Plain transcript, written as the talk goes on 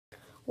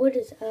What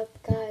is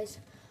up, guys?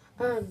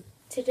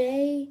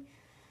 Today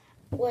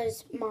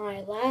was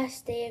my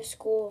last day of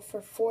school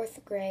for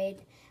 4th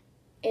grade.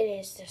 It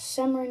is the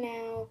summer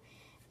now,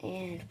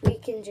 and we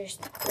can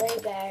just lay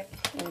back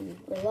and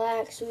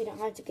relax. We don't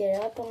have to get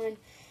up on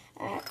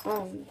at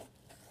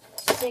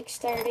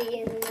 6:30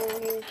 in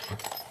the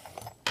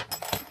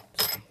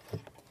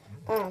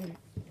morning.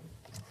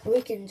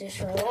 We can just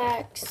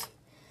relax,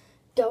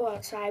 go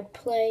outside,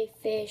 play,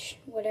 fish,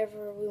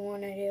 whatever we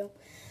want to do.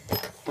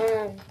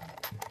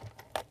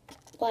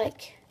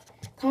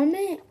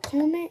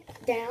 Comment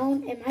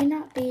down. It might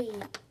not be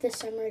the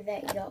summer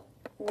that y'all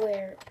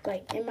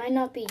it might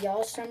not be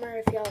y'all's summer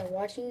if y'all are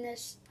watching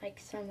this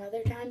some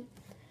other time,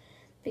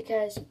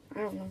 because I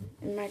don't know,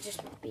 it might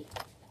just not be,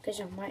 because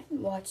y'all might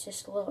watch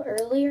this a little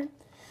earlier.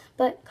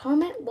 But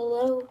comment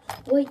below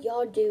what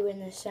y'all do in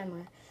the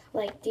summer.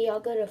 Do y'all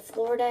go to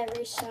Florida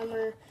every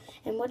summer,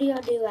 and what do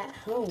y'all do at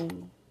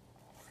home?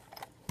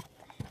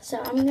 So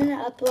I'm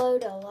gonna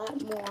upload a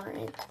lot more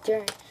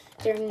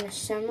during the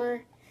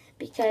summer,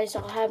 because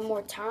I'll have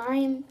more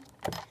time,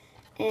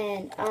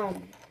 and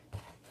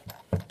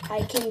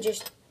I can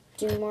just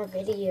do more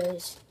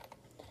videos.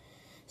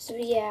 So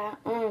yeah,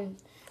 I'm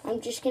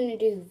just gonna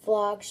do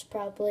vlogs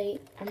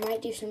probably. I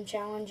might do some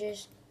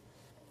challenges.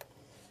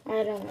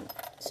 I don't know.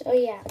 So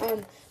yeah,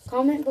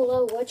 comment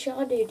below what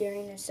y'all do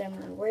during the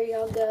summer, where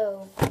y'all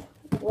go,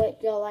 what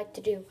y'all like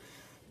to do.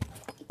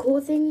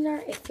 Cool things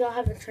are, if y'all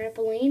have a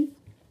trampoline,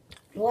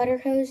 water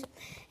hose,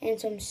 and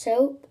some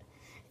soap,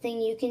 then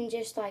you can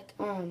just all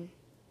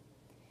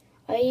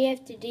you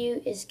have to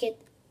do is get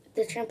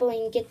the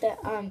trampoline, get the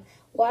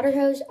water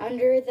hose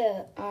under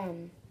the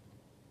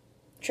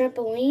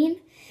trampoline,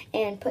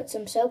 and put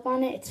some soap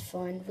on it. It's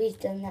fun. We've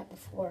done that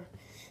before.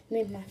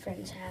 Me and my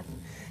friends have.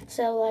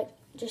 So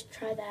just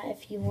try that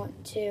if you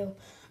want to.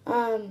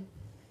 I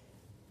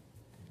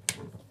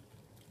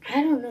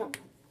don't know.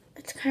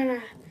 It's kind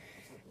of,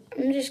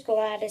 I'm just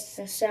glad it's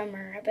the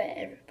summer. I bet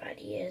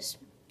everybody is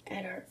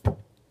at our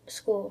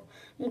school.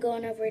 I'm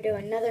going over to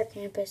another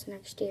campus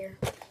next year,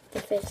 the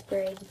 5th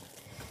grade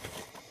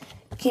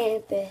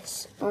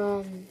campus.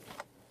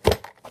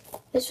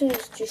 This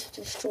was just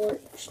a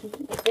short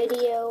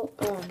video.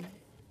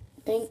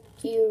 Thank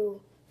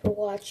you for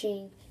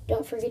watching.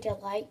 Don't forget to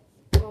like,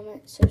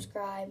 comment,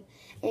 subscribe,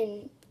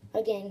 and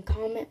again,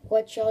 comment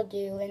what y'all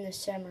do in the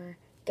summer.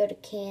 Go to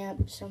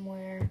camp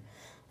somewhere.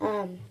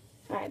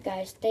 Alright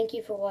guys, thank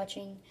you for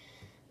watching,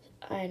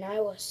 and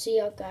I will see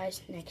y'all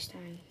guys next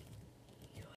time.